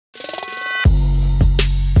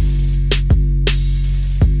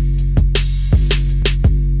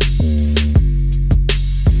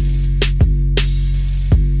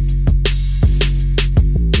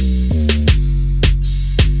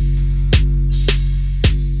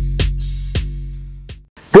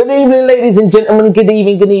evening, ladies and gentlemen. Good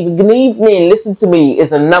evening, good evening, good evening. Listen to me.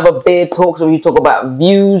 It's another Beer Talks where we talk about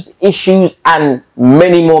views, issues, and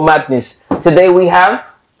many more madness. Today we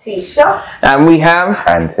have Tisha. And we have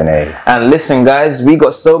Anthony. And listen, guys, we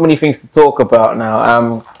got so many things to talk about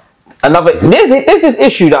now. There's this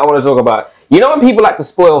issue that I want to talk about. You know when people like to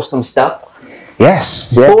spoil some stuff? Yes.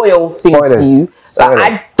 Spoil things for you. Spoilers. Like,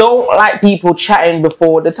 I don't like people chatting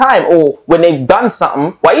before the time or when they've done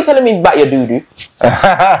something. Why are you telling me about your doo-doo? Why?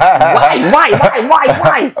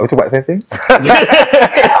 Are we talking about the same thing?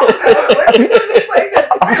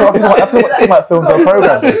 I feel like films or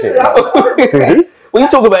programs and shit. When you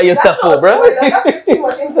talk about your stuff for, bro. That's just too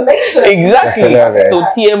much information. Exactly. So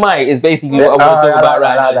TMI is basically what I'm going to talk about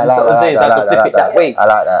right now. That's what I'm saying. So I have to flip it that way. I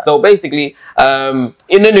like that. So basically,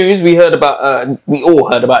 in the news, we all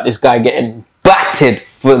heard about this guy getting battered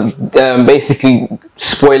for basically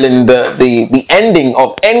spoiling the ending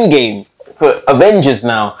of Endgame for Avengers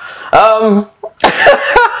now.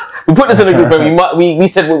 We put this in a group and we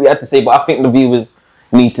said what we had to say, but I think the viewers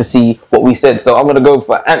need to see what we said. So I'm going to go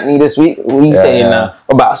for Anthony this week. What are you saying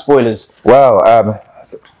about spoilers? Well,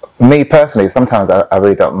 me personally, sometimes I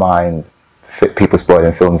really don't mind people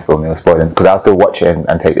spoiling films for me or spoiling, because I'll still watch it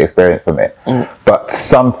and take the experience from it. But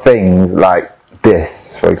some things like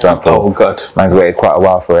this, for example, oh god, man's waited quite a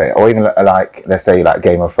while for it, or even like, let's say like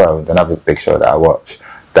Game of Thrones, another big show that I watch,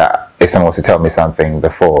 that if someone was to tell me something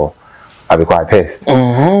before, I'd be quite pissed.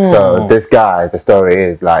 So this guy, the story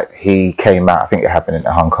is like, he came out, I think it happened in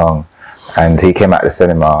Hong Kong, and he came out the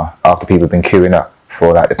cinema after people had been queuing up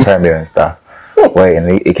for like the premiere and stuff,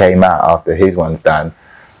 waiting. He came out after his one's done,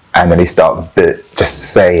 and then he started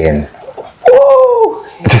just saying, "Oh,"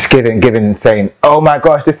 just giving, saying, "Oh my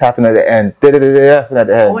gosh, this happened at the end. Happened at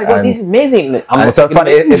the end." Oh my god, this is amazing. And it's so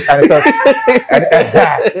funny.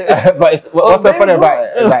 But what's so funny about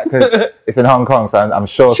it is that because it's in Hong Kong, so I'm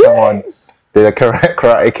sure someone did a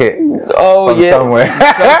karate kick from somewhere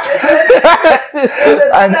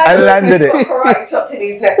and landed it. Karate chopped in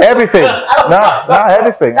his neck. Everything.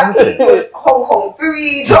 Everything. That was Hong Kong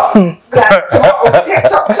fooey chopped, like tomato tip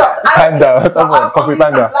chopped. Panda, coffee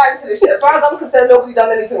panda. I'm lying to this shit. As far as I'm concerned, nobody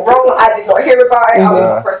done anything wrong. I did not hear about it. I will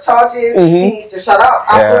not press charges. He needs to shut up.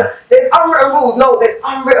 There's unwritten rules. No, there's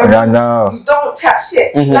unwritten rules. No. You don't chat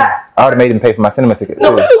shit. Like, I would have made him pay for my cinema ticket too.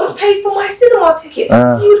 No, you would have paid for my cinema ticket.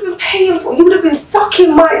 You would have been paying for. You would have been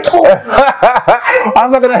sucking my tongue. I'm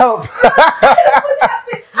not gonna help.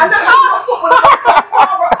 And that's how I put when I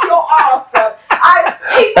far up your ass, bro. I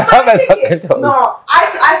paid for my ticket. No,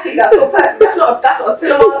 I take that so personally. That's not a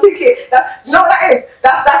cinema ticket. You know what that is?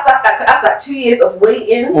 That's like 2 years of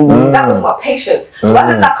waiting. That was my patience. So I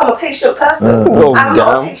didn't become a patient person. I'm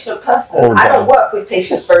not a patient person. I don't work with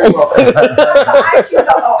patience very well. I queued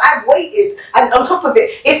up. I've waited, and on top of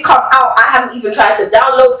it, it's come out. I haven't even tried to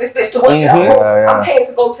download this bitch to watch it at home. I'm paying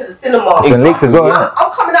to go to the cinema. It's been leaked as well.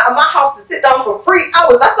 I'm coming out of my house to sit down for 3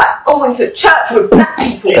 hours. That's like going to church with black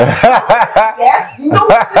people. Yeah, you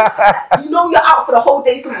know you're out for the whole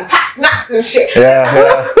day, so you pack snacks and shit. 3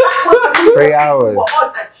 hours.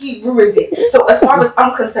 And he ruined it. So as far as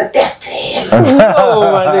I'm concerned, death to him.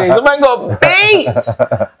 Oh my days, the man got beats.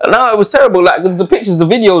 No, it was terrible. Like the pictures, the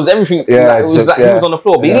videos, everything. Yeah, it was like he was on the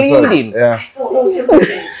floor, bleeding. Yeah. I don't know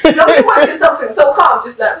sympathy. You're watching something so calm,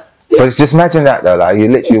 just like. But just imagine that though, like you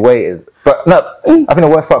literally waited. But no, I think the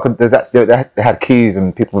worst part is that they had queues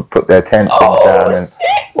and people would put their tent down and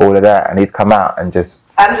all of that, and he's come out and just.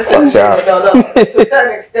 I'm just not sure. No. To a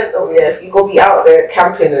certain extent though, yeah. If you go be out there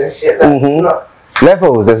camping and shit, like,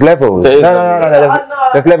 levels. There's levels.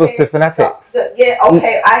 No. There's levels to fanatics. Yeah.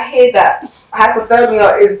 Okay, I hear that.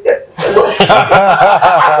 Hypothermia is. I'm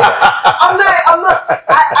not.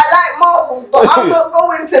 I like Marvels, but I'm not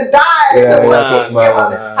going to die to watch it.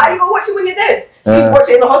 How you gonna watch it when you're dead? You watch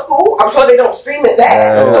it in the hospital. I'm sure they don't stream it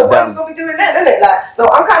there. So what are you gonna be doing then, innit? Like, so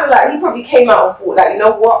I'm kind of like, he probably came out and thought, like, you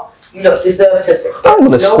know what? You don't deserve to. I'm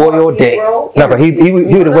gonna spoil your day. No, but he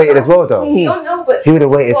would have waited as well, though. He would have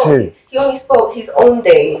waited too. He only spoke his own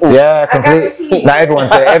day. Yeah, completely. Now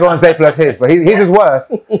everyone's day plus his, but his is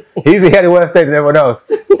worse. He had a worse day than everyone else.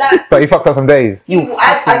 But he fucked up some days. I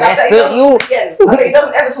got that. He doesn't talk again. Okay, he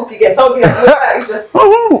doesn't ever talk again. Someone be like, he's just. No,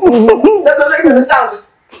 not even the sound. Just.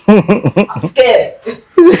 I'm scared.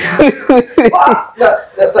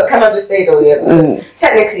 But can I just say though, yeah, because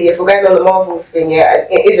technically, if we're going on the Marvels thing, yeah,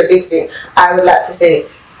 it is a big thing. I would like to say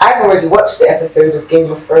I've already watched the episode of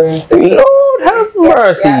Game of Thrones. Lord have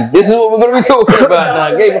mercy! This is what we're going to be talking about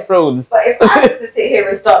now, Game of Thrones. But if I was to sit here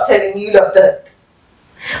and start telling you, look,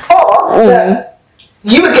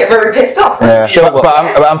 You would get very pissed off. Yeah, but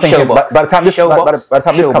I'm thinking by the time this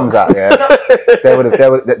comes out,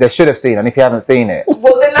 they should have seen, and if you haven't seen it,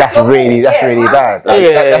 well, then that's really bad.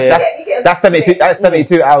 That's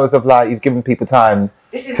 72 hours of like you've given people time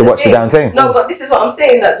to watch the damn thing. No, but this is what I'm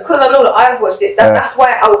saying, that because I know that I've watched it, that's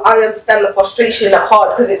why I understand the frustration at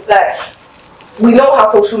heart, because it's like, we know how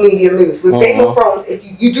social media moves. With Game of Thrones, if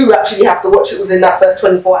you do actually have to watch it within that first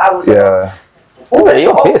 24 hours. Yeah.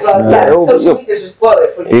 You're pissed. Social media just spoil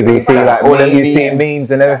it for you. You see like you see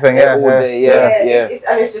memes and everything.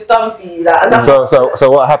 It's just done for you. Like, and that's so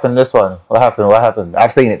what happened this one? What happened?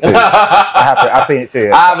 I've seen it too. I've seen it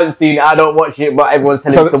too. I haven't seen it. I don't watch it, but everyone's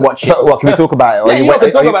telling me to watch it. So what, can we talk about it? Yeah, you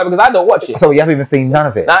can talk about it because I don't watch it. So you haven't even seen none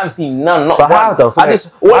of it? I haven't seen none. Not but one. How though? So how do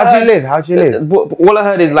you live? How do you live? All I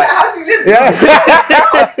heard is like, how do you live? Yeah. No,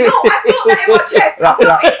 I feel that in my chest.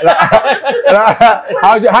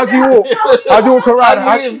 How do you walk? How do you walk around?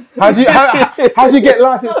 How do you get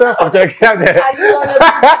life itself? I'm joking.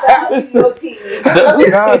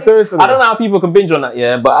 Seriously. I don't know how people can binge on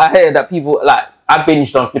that, but I heard that people like. I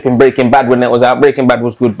binged on flipping Breaking Bad when it was out. Breaking Bad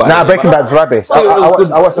was good, but Breaking Bad's rubbish. I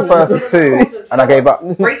watched the first two and I gave up.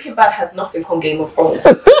 Breaking Bad has nothing on Game of Thrones.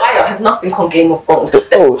 Fire has nothing on Game of Thrones.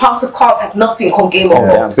 House of Cards has nothing on Game of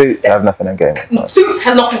Thrones. Suits have nothing on Game of Thrones. Suits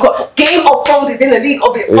has nothing on Game of Thrones is in a league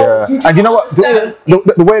of its own. And you know what?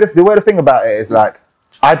 The way the thing about it is like,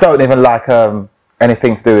 I don't even like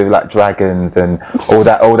anything to do with like dragons and all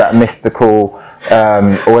that mystical.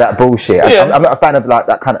 All that bullshit. I'm not a fan of like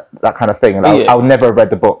that kind of thing, and I would never have read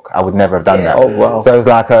the book. I would never have done that. Oh wow! So it was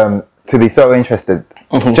like to be so interested.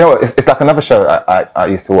 Do you know what? It's like another show I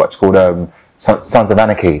used to watch called Sons of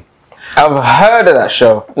Anarchy. I've heard of that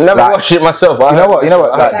show. Never watched it myself. But you know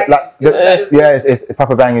what? It's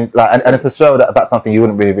proper banging. Like, and it's a show about something you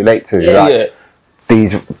wouldn't really relate to. Like,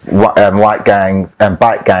 these white gangs and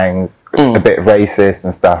bike gangs, a bit racist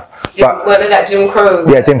and stuff. But that Jim Crow.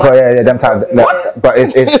 Yeah, Jim Crow. Yeah, them type. But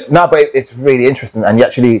it's really interesting, and you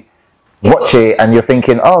actually watch it, and you're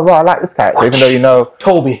thinking, oh, well, I like this character, even though you know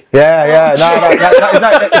Toby. Yeah. It's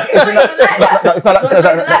not.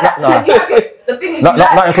 The thing is,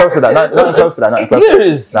 nothing close to that. Nothing close to that. Nothing close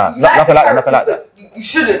to that. Nothing like that. You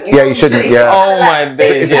shouldn't. You shouldn't. Yeah. Oh my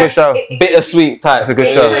days. It's a good show. Bittersweet type. It's a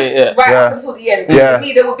good show. Right up until the end. For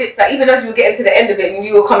me, there were bits that even as you were getting to the end of it and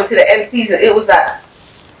you were coming to the end season, it was like,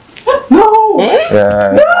 no.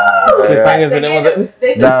 Cliffhangers and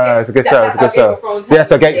everything. No, it's a good show. It's a good show. Yeah.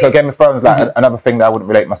 So Game of Thrones, like another thing that I wouldn't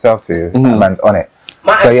relate myself to. Man's on it.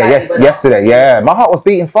 So yesterday, my heart was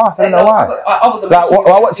beating fast. I don't know why. I was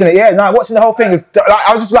while watching it, watching the whole thing is like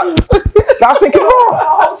I was just like, I was thinking,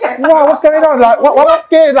 wow, what's going on? Like, why am I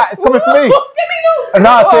scared? Like, it's coming for me.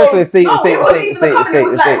 No, seriously, it's deep.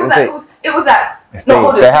 It was like, no,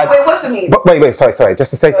 hold on. Wait, what's for me? Wait, sorry. Just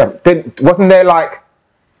to say something. Wasn't there like,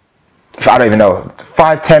 I don't even know,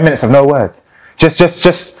 5-10 minutes of no words, just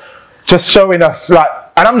showing us like,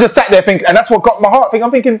 and I'm just sat there thinking, and that's what got my heart thinking.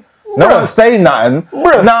 I'm thinking. No one's saying nothing.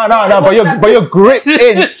 No. But you're gripped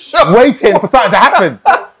in, waiting for something to happen.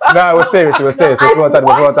 No, it was serious. It was well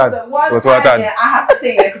done. I have to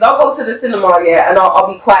say, because I'll go to the cinema, and I'll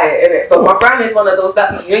be quiet in it. But my gran is one of those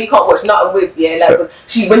that you can't watch nothing with, like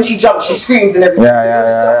when she jumps, she screams and everything.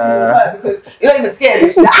 Because you're not even scared.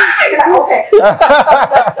 She's like, you're like, okay,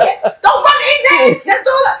 don't run in there. Let's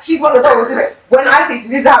do that. She's one of those, isn't it? When I say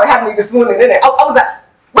this is how it happened this morning, isn't it? I was like.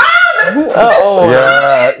 It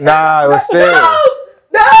was serious.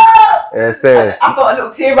 No! Yeah, serious. I felt a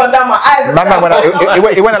little tear run down my eyes. My man went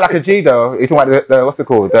out like a G though. You talking about the what's it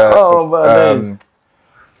called? The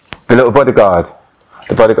little bodyguard.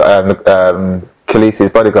 The bodyguard, Khaleesi's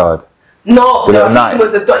bodyguard. No, the little he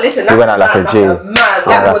was a listen. He went out like a G.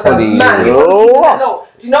 That was a man.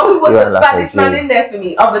 Do you know who was the baddest man in there for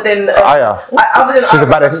me, other than Aya? She's the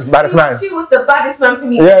baddest man. She was the baddest man for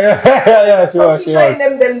me. Yeah. She was.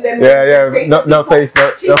 No face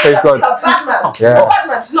god. She's a bad man. She's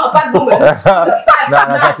not a bad man.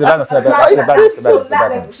 She's not a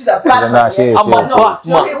bad woman. She's a bad man. She is. Do you know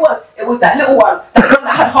what it was? It was that little one, the one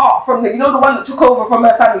that had heart from the, the one that took over from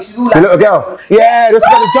her family. She's all like the little girl. Yeah, where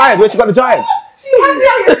she got the giant.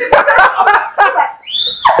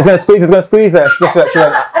 It's gonna squeeze her.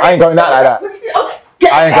 I ain't going out like that.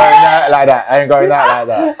 I ain't going out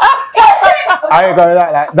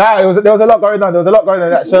like that. No, there was a lot going on. There was a lot going on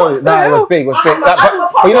in that show. No, it was big. But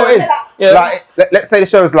you know what it is? Like, let's say the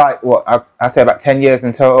show's like what I say about 10 years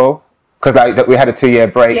in total. Because like we had a 2-year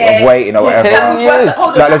break of waiting or whatever.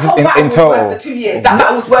 Like just in total. 2 years.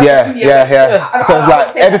 That was worth 2 years. Yeah. So it's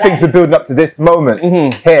like everything's been building up to this moment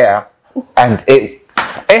here, and it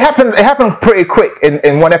happened pretty quick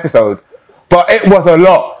in one episode, but it was a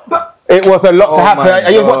lot. It was a lot to happen. my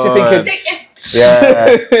Are you watching God. thinking?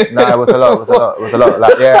 Yeah. No, it was a lot. It was a lot.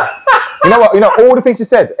 Like, yeah. You know what? You know all the things she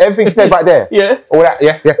said. Everything she said right there. Yeah. All that.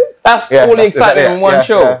 Yeah. That's Yeah, all the that's excitement it. in one Yeah,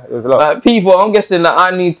 show. yeah, it was a lot. Like, people, I'm guessing that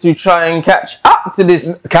I need to try and catch up to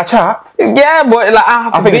this. Catch up. Yeah, but like I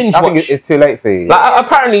have to binge I watch. think it's too late for you. Like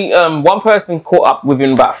apparently, one person caught up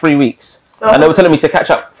within about 3 weeks, and they were telling me to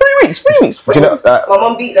catch up. 3 weeks. Do you know, my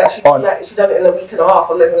mum beat that. She done it in a week and a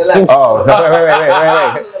half. I'm living a life. oh,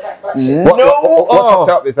 wait. What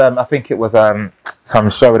topped up is I think it was some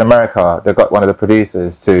show in America. They got one of the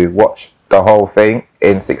producers to watch the whole thing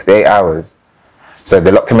in 68 hours. So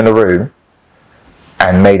they locked him in a room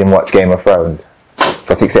and made him watch Game of Thrones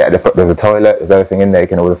for 68 hours. There was a toilet, there was everything in there,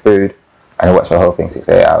 all the food, and he watched the whole thing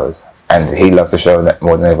 68 hours. And he loves the show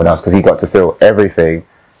more than everyone else because he got to feel everything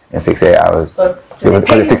in 68 hours. No,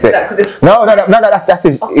 that's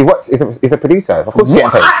his, he's a producer. Of course, he's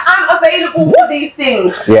getting paid. I'm available for these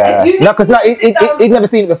things. Yeah. No, because he's never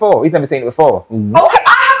seen it before. He's never seen it before. Oh,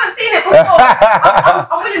 I haven't seen it before.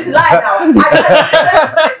 I'm willing to lie now.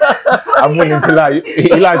 I'm willing to lie.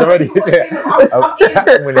 You lied already.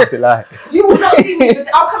 I'm willing to lie. You will not see me.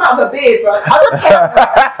 I'll come out with a beard, bro. I don't care.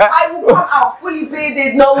 I will come out fully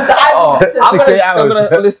bearded. No, I'm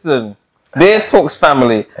gonna listen. Dear Talks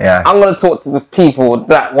family, I'm going to talk to the people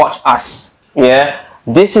that watch us. Yeah,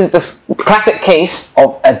 this is the classic case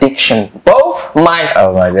of addiction. Both my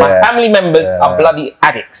family members are bloody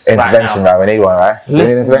addicts. Intervention, right? We need one, right?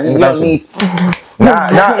 Listen, you don't need. Nah.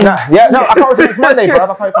 Yeah, no, I can't wait for next Monday, bro. I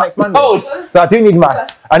can't wait for next Monday. Oh, so I do need my.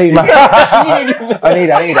 I need it.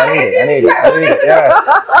 Yeah.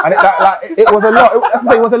 And it was a lot.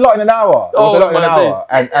 It was a lot in an hour. It was a lot in an hour.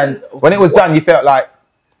 And when it was done, you felt like.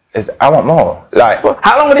 I want more. Like,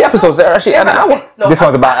 how long were the episodes? They're actually an hour. This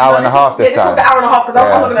one's about an hour and a half. This time. This one's an hour and a half because I'm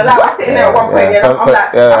not gonna lie. I'm sitting there at one point and I'm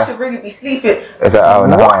like, I should really be sleeping. It's an hour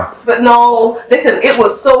and a half. But no, listen, it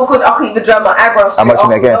was so good. I couldn't even dry my eyebrows. I'm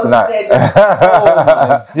watching it again tonight.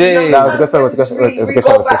 Oh, no, it was a good show. It was a good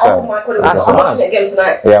show. Oh my god, I'm watching it again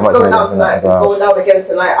tonight. Yeah, I'm watching it again tonight. It's going down again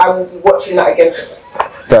tonight. I will be watching that again tonight.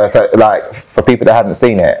 So like for people that hadn't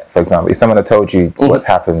seen it, for example, if someone had told you what's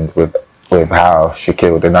happened with how she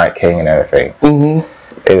killed the Night King and everything,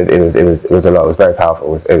 it was a lot. It was very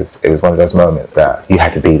powerful. It was one of those moments that you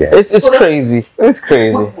had to be there. It's crazy. It's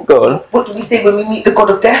crazy. Go on. What do we say when we meet the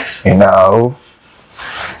God of Death? You know,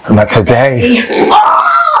 not today.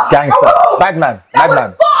 Gangster, bad man. That's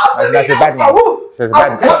a bad man. No. Just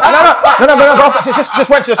went.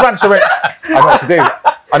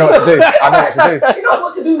 I know what to do. She knows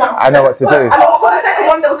what to do now. I know what to do. I know what was the second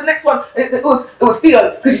one. That was the next one. It was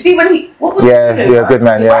Theo. Because you see when he. What was yeah, good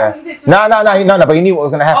man. Yeah. No. But he knew what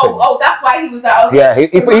was going to happen. Oh, that's why he was like. Okay. Yeah,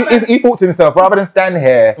 he thought to himself, rather than stand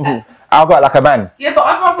here, I'll go out like a man. Yeah, but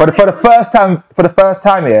I'd rather for the first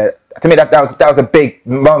time here. To me, that was a big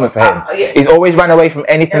moment for him. He's always ran away from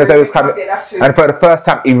anything as though it was coming, and for the first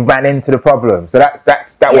time, he ran into the problem. So that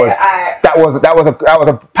was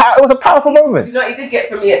a powerful moment. You know what he did get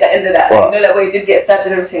from me at the end of that? Like, you know that way he did get stabbed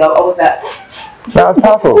and everything. I was like, that was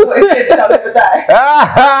powerful. He shall never die.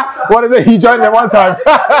 What is it? He joined them one time.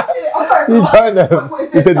 He joined them.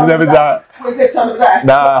 He said never die. You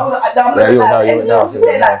know.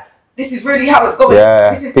 This is really how it's going.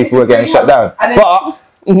 Yeah, people were getting shut down.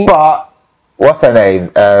 But what's her name?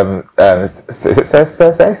 Is it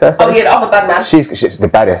Cersei? Oh yeah, the other bad man. She's the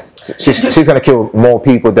baddest. She's gonna kill more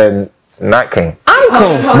people than Night King.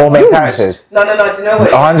 More main characters. No. Do you know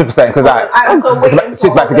what? 100%. Because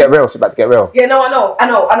she's about to get real. Yeah, no, I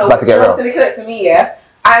know. She's about to get real. What's gonna kill it for me? Yeah.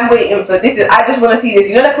 I'm waiting for this. I just want to see this.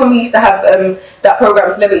 You know, like when we used to have that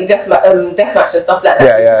program, Celebrity Deathmatch and stuff like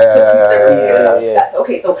that. Yeah.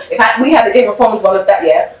 Okay, so if we had the Game of Thrones one of that,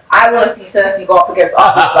 I want to see Cersei go up against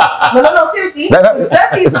Arthur. No, seriously.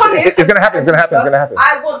 Cersei's coming. It's gonna happen.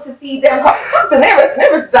 I want to see them come. Daenerys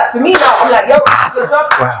is like, for me now. I'm like, yo,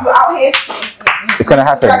 you're out here. It's gonna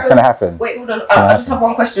happen. Wait, hold on. I just have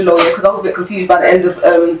one question, though, because I was a bit confused by the end of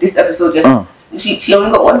this episode. She only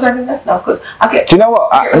got one dragon left now because I get. Do you know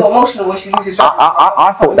what? I get more emotional when she loses dragon.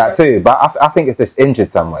 I thought that too, but I think it's just injured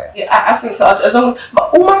somewhere. Yeah, I think so. As long as,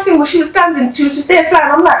 but all my thing was she was standing, she was just there flying.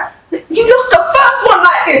 I'm like, you lost the first one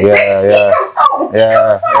like this. Yeah.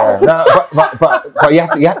 No, but you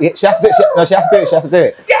have to. She has to do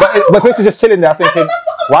it. Yeah, but this is just chilling there, thinking,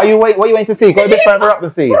 what are you waiting to see? Go a bit further up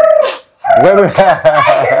and see. Go a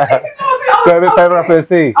bit further up and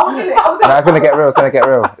see. No, it's gonna get real.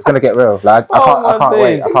 Like I can't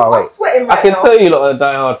wait. I can tell you a lot of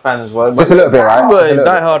Die Hard fans, just a little bit, right?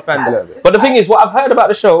 Die Hard fans. But the thing is, what I've heard about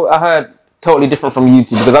the show, I heard totally different from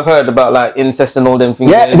YouTube? Because I've heard about like incest and all them things.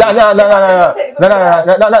 Yeah, no, not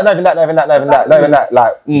even that.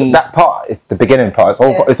 Like that part is the beginning part.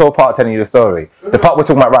 It's all part of telling you the story. The part we're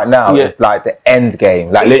talking about right now is like the end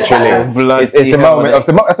game. Like literally, it's the moment of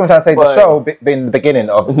the. That's what I'm trying to say. The show being the beginning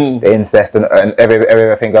of the incest and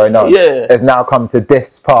everything going on. Yeah, has now come to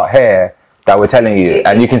this part here that we're telling you,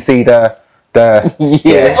 and you can see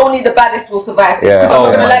only the baddest will survive. Yeah.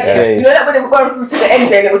 You know that when they were going through to the end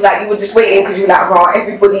game, it was like you were just waiting because you're like, right,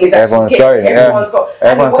 everybody is everyone's going. Everyone's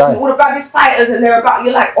watching all the baddest fighters, and they're about.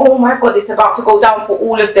 You're like, oh my god, it's about to go down for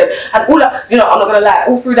all of them. And I'm not gonna lie,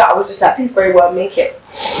 all through that I was just like, please, Grey Worm, make it.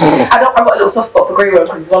 I got a little soft spot for Grey Worm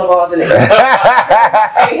because he's one of ours, isn't it?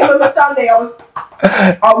 Hey, him and my Sunday, I was.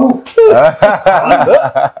 I woo.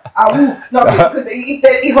 No, because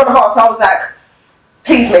he's one of ours, so I was like,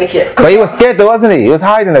 please make it. But he was scared though, wasn't he? He was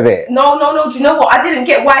hiding a bit. No. Do you know what? I didn't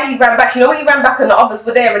get why he ran back. You know when he ran back and the others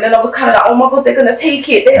were there, and then I was kind of like, oh my god, they're gonna take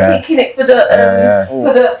it. They're taking it for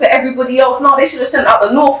the for everybody else. No, they should have sent out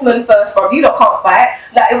the Northmen first, bro. You lot can't fight.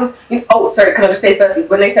 Like it was. Oh, sorry. Can I just say firstly,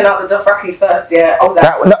 when they sent out the Dothrakis first, I was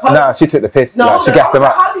like, no, she took the piss. No, she gassed them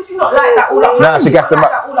up. How did you not like that all up? No, she gassed them up.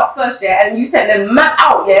 That all up first, and you sent them mad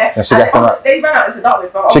out, and she gassed them up. They ran out into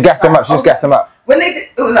darkness, bro. She gassed them up. She just gassed them up. When they did,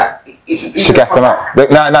 it was like she gassed them up.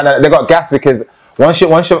 No, they got gassed because once your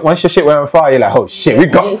shit went on fire, you're like, oh shit, we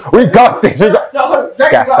got this.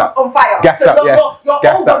 Gassed up on fire. Gassed up,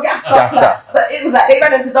 gassed up. But it was like they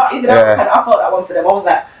ran into dark. Even I felt that one for them. I was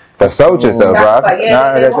like. The soldiers though, bro.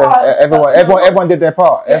 Everyone did their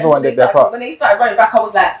part. Everyone did their part. When they started running back, I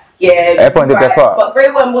was like, yeah. Everyone did their part. But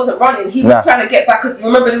Grey Worm wasn't running. He was trying to get back because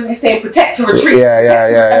remember they were saying protect to retreat.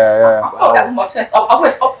 Yeah. I felt that with my chest. I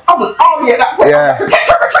was army at that point. Yeah. Protect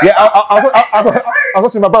to retreat. Yeah. I was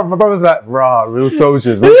watching my brother. My brother was like, rah, real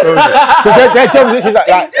soldiers. Because their job is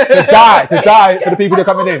like to die for the people that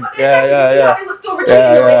are coming in. Yeah. They were still retreating.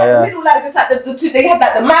 The middle lines, it's like they had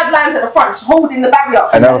like the mad lines at the front holding the barrier.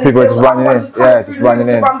 And other people were just running in. Yeah, just running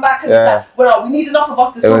in. Run back and well, we need enough of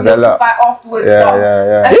us to still fight afterwards.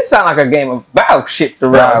 Yeah. This sound like a game of battleship to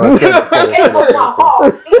run.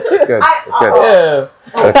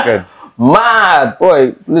 That's good. Mad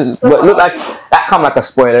boy, but look like that come like a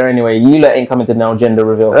spoiler anyway. You let him come into now gender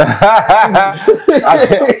reveal. Oh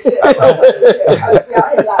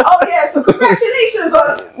yeah, so congratulations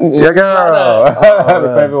on your girl.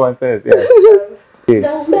 Everyone says,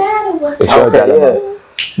 no matter what.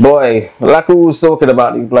 Boy, like we was talking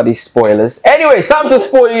about these bloody spoilers. Anyway, something to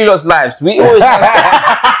spoil you lot's lives. We always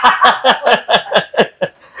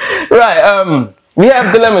right. We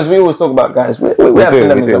have dilemmas we always talk about, guys. We have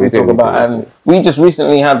dilemmas that we talk about, and we just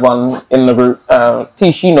recently had one in the group.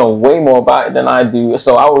 Tish, you know way more about it than I do,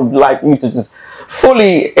 so I would like you to just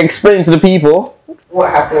fully explain to the people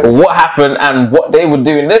what happened, and what they would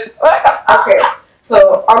do in this. Okay,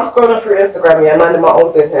 so I'm scrolling through Instagram, minding my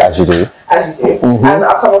own business. As you do. And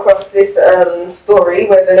I come across this story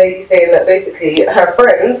where the lady's saying that basically her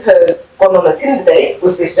friend has gone on a Tinder date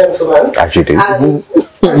with this gentleman. As you do. And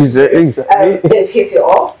they've hit it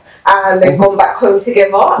off. And they've gone back home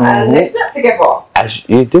together and they've slept together. As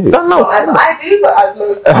you do. Not as I do, but as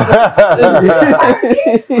most others. I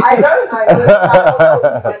don't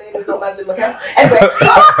know. My name is not Madeline McCann. Anyway.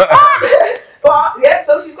 But yeah,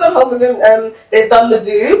 so she's gone home with him. They've done the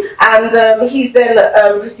do, and he's then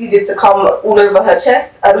proceeded to come all over her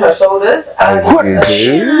chest and her shoulders. And as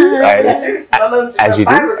you do. As you do.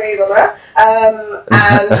 Brigade on her.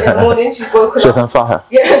 And in the morning she's woken up. She was on fire.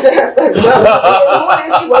 Yeah, in the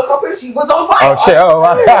morning she woke up and she was on fire. Oh shit! Oh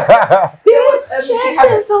wow.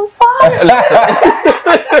 She's on fire.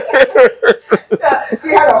 She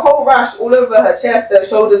had a whole rash all over her chest, her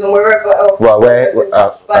shoulders, and wherever else. Well,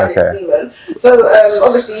 Semen. So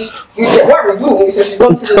obviously you get worried, wouldn't you? So she's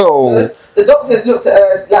gone to the doctors. The doctors looked at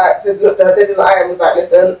her, they did eye and was like,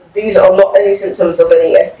 listen, these are not any symptoms of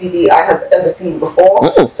any STD I have ever seen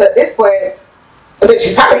before. So at this point, I think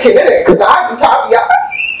she's panicking, isn't it? Because I've been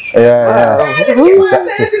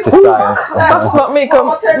just dying. That's not make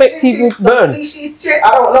people burn. Species shit.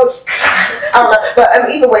 I don't know. But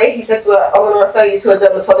either way, he said to her, I'm going to refer you to a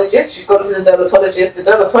dermatologist. She's gone to the dermatologist. The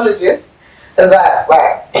dermatologist is like,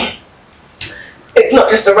 right. It's not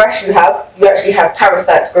just a rash you actually have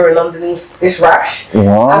parasites growing underneath this rash.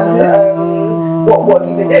 Wow. And what have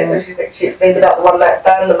you been doing? So she explained about the one night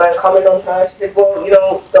stand, the man coming on her. She said, well, you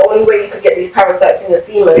know, the only way you could get these parasites in your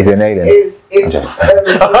semen is an alien.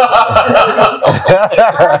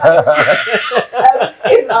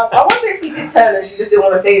 I wonder if he did turn and she just didn't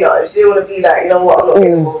want to say no. She didn't want to be like, you know what, I'm not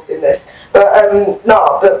getting involved in this. But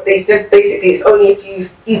no, but they said basically it's only if you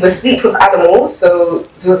either sleep with animals, so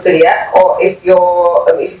zoophiliac, or if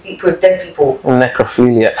you sleep with dead people.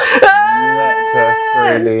 Necrophiliac.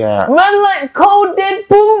 Necrophiliac. Man likes cold dead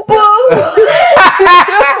boom boom.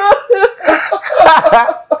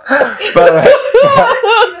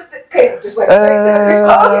 Just went straight to the fish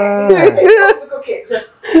market. Cook it,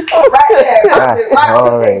 just right there. That's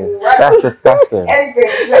horrid. That's disgusting. Anything,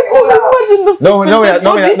 just let it all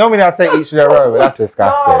out. Normally I say each in a row, but that's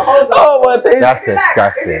disgusting. Oh my days. That's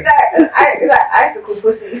disgusting. Icicle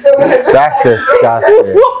pussy. So That's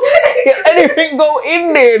disgusting. Anything go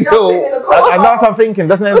in there though? I know what I'm thinking.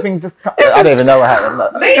 Doesn't everything just? I don't even know what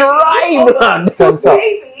happened. Maybe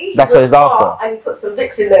that's what it's after. And he put some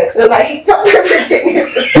Vicks in there, so like he's done everything.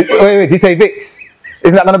 Wait, did you say Vicks?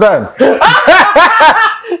 Isn't that gonna burn?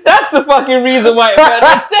 That's the fucking reason why it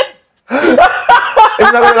burned.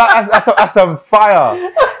 Isn't that like, that's some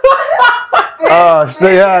fire? Oh,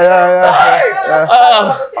 yeah.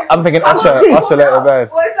 I'm thinking Usher later burn.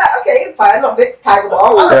 Well, it's like, okay, fine, not Vicks, Tiger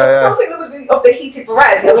Balm. Something that would be of the heated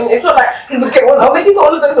variety. I mean, it's not like he would get one, or maybe he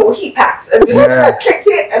got one of those little heat packs and just clicked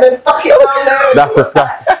it and then stuck it around there. That's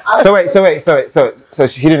disgusting. So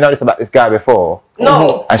she didn't notice about this guy before?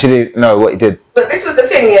 No. And she didn't know what he did? But this was the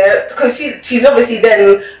thing, yeah, because she's obviously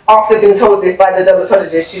then, after being told this by the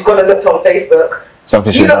dermatologist, she's gone and looked on Facebook.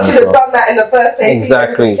 Something you should have done that in the first place.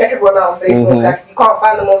 Exactly. Check everyone out on Facebook. Like, if you can't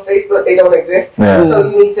find them on Facebook, they don't exist. Yeah. So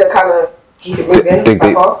you need to kind of keep it moving.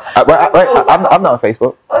 I'm not on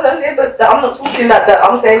Facebook. Oh no, yeah, but I'm not talking like that.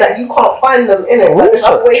 I'm saying that you can't find them in it. Like, there's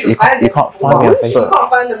other ways to find them. You can't find me on Facebook. You can't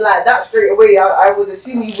find them like that straight away. I would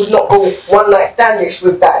assume you would not go one night standish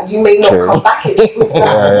with that. You may not come back with that. You know what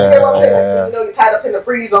I'm saying? You know, you're tied up in the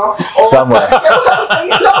freezer or somewhere.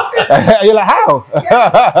 You're like, how? Yeah,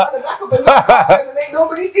 at the back of the car and ain't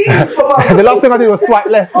nobody seen you from the last thing I did was swipe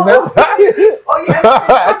left. Or you're in the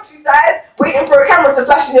countryside waiting for a camera to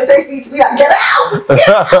flash in your face for you to be like, get out!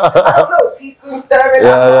 I don't know, teaspoon stirring.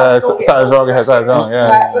 Something's wrong.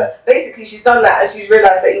 Like, but basically, she's done that and she's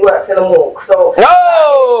realised that he works in a morgue. So.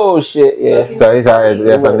 Oh shit! Yeah. So he's had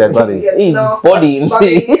some dead body. Body.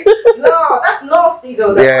 No, that's nasty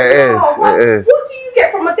though. It is. What do you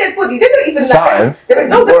get from a dead body? They don't even Something. There ain't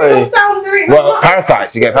no sounds. Well,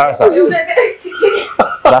 parasites. You get parasites.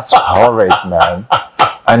 That's horrid, man.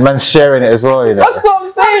 And man's sharing it as well, you know. That's what I'm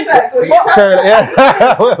saying.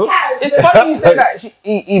 It's funny you say that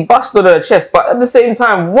he busted her chest, but at the same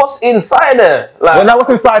time, what's inside her? Like, well, now what's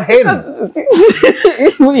inside him?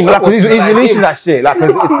 He's releasing that shit. Like,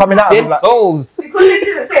 it's coming out. Dead souls.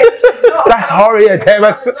 That's horrid.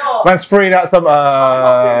 Man's freeing out some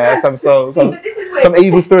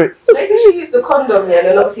evil spirits. Maybe she used the condom, yeah, and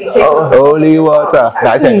then obviously take holy water.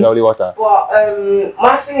 Nah, it's ain't holy water. But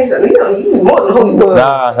my thing is that you need more than holy water.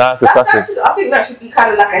 Nah, that's disgusting. I think that should be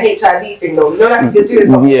kind of like a HIV thing, though. You know, like if you're doing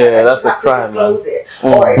something, that's a crime, man.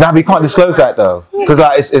 Nah, we can't disclose that though, because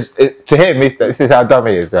like it's to him. This is how dumb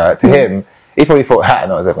he is. Right? To him, he probably thought,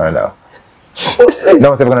 no one's ever gonna know. No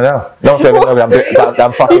one's ever gonna know. No one's ever gonna know that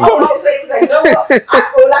I'm fucking.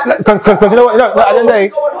 Because you know what? No, at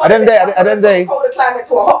the end of the day,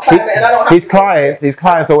 his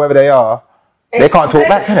clients or wherever they are, they can't talk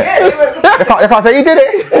back, can it? They can't say he did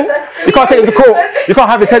it. You can't take him to court. You can't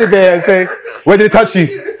have the teddy bear and say, where did he touch you?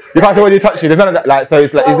 You can't say where did he touch you. There's none of that. Like, so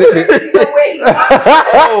it's like, it's literally.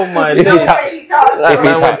 Oh my god!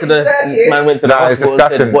 Man went to the hospital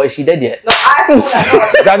and said, "Boy, is she dead yet?" No, I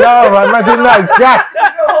know, man. Imagine that. It's gas.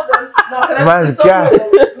 Man's gas.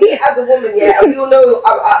 Me as a woman, yeah, we all know.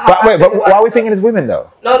 But why are we thinking it's women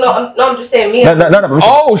though? No, I'm just saying me. No.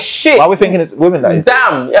 Oh shit! Why are we thinking it's women that is?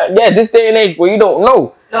 Damn. Yeah. This day and age where you don't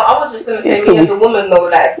know. No, I was just gonna say me as a woman though.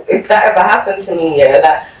 Like, if that ever happened to me, yeah,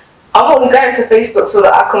 like. I'm only going to Facebook so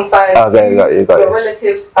that I can find your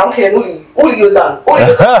relatives. I don't care, all of you are done.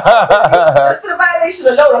 Just for the violation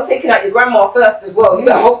alone, I'm taking out your grandma first as well. You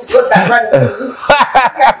better hope to God that granny.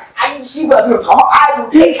 I will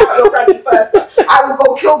take out your granny first. I will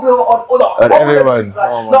go kill Bill on everyone.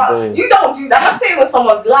 You don't do that. I'm staying with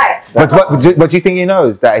someone's life. But do you think he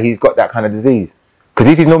knows that he's got that kind of disease? Because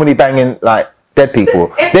if he's normally banging like dead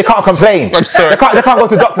people, they can't complain. I'm sorry. They can't go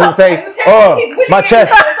to doctors and say, "Oh, my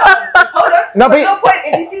chest." No, but no point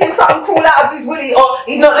is he seeing something crawl out of his willy, or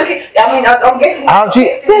he's not looking. I mean, I'm guessing. How do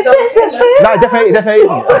you? No, definitely.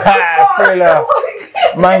 Thriller.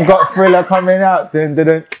 Man got Thriller coming out. Dun.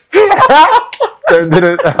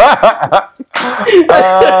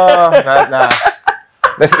 Nah.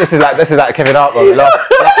 This is like Kevin Hart, bro.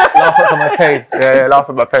 Laugh at someone's pain. Yeah, laugh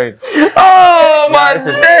at my pain. Oh my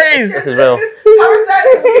days! This is real.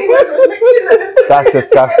 That's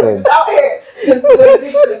disgusting. Out here. I'm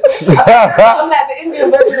like the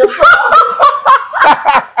Indian version of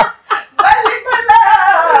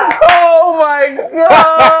Oh my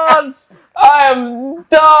god! I am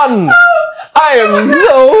done. I am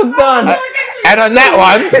so done. And on that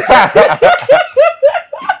one,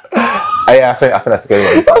 yeah, I think that's a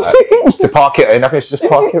good one. Like, to park it in, I think just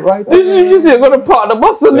park it right there. You just gonna park the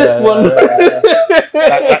bus on this one.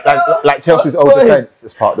 Like Chelsea's old defence,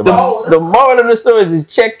 just park the bus. The moral of the story is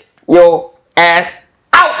check your ass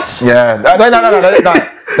out. Yeah, no.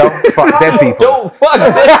 Don't fuck dead people. Don't fuck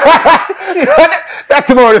them. That's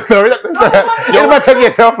the moral of the story. You're about to check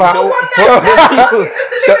yourself out. Don't fuck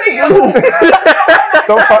dead people.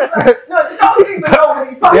 Don't fuck. No, don't think so.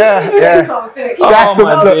 Yeah. That's the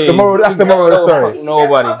moral. That's the moral of the story.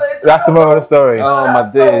 Nobody. That's the moral of the story. Oh my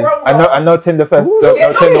days. I know Tinder first. No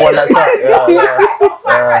Tinder one that's out.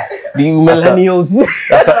 You millennials.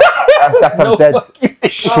 That's some dead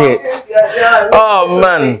shit. Oh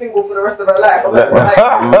man. Single for the rest of her life.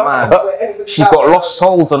 Man. She got lost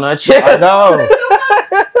souls on her chest. I know.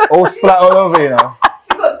 All splat all over, you know.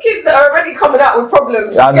 She's got kids that are already coming out with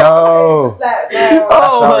problems. I know.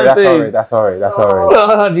 That's sorry.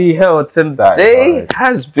 Bloody hell. Today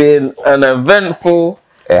has been an eventful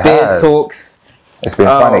Beer Talks. It's been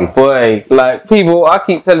funny. Boy, like people, I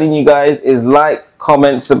keep telling you guys is like,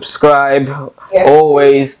 comment, subscribe.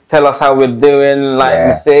 Always tell us how we're doing. Like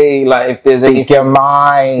we say, like if there's Speak your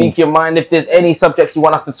mind. If there's any subjects you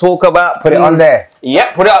want us to talk about, put it on there.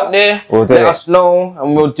 Yep, put it up there. We'll do Let it. us know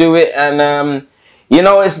and we'll do it. And you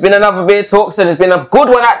know, it's been another Beer Talks and it's been a good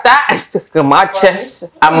one at that. My chest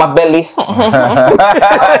and my belly.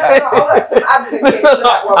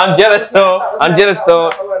 I'm jealous though.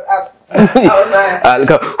 That was nice.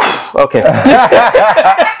 Look up. Okay.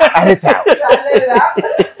 And it's out.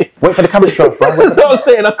 Wait for the camera to show, bro. That's what I'm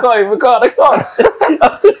saying. I can't.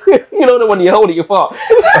 You know the one you hold it, you fart.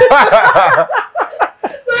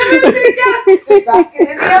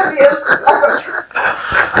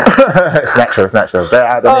 It's natural.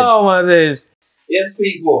 Oh my days. Yes,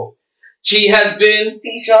 people. She has been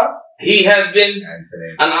T-shirt. He has been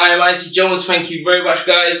Anthony. And I am Icy Jones. Thank you very much,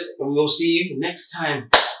 guys. And we'll see you next time.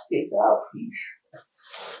 Peace out.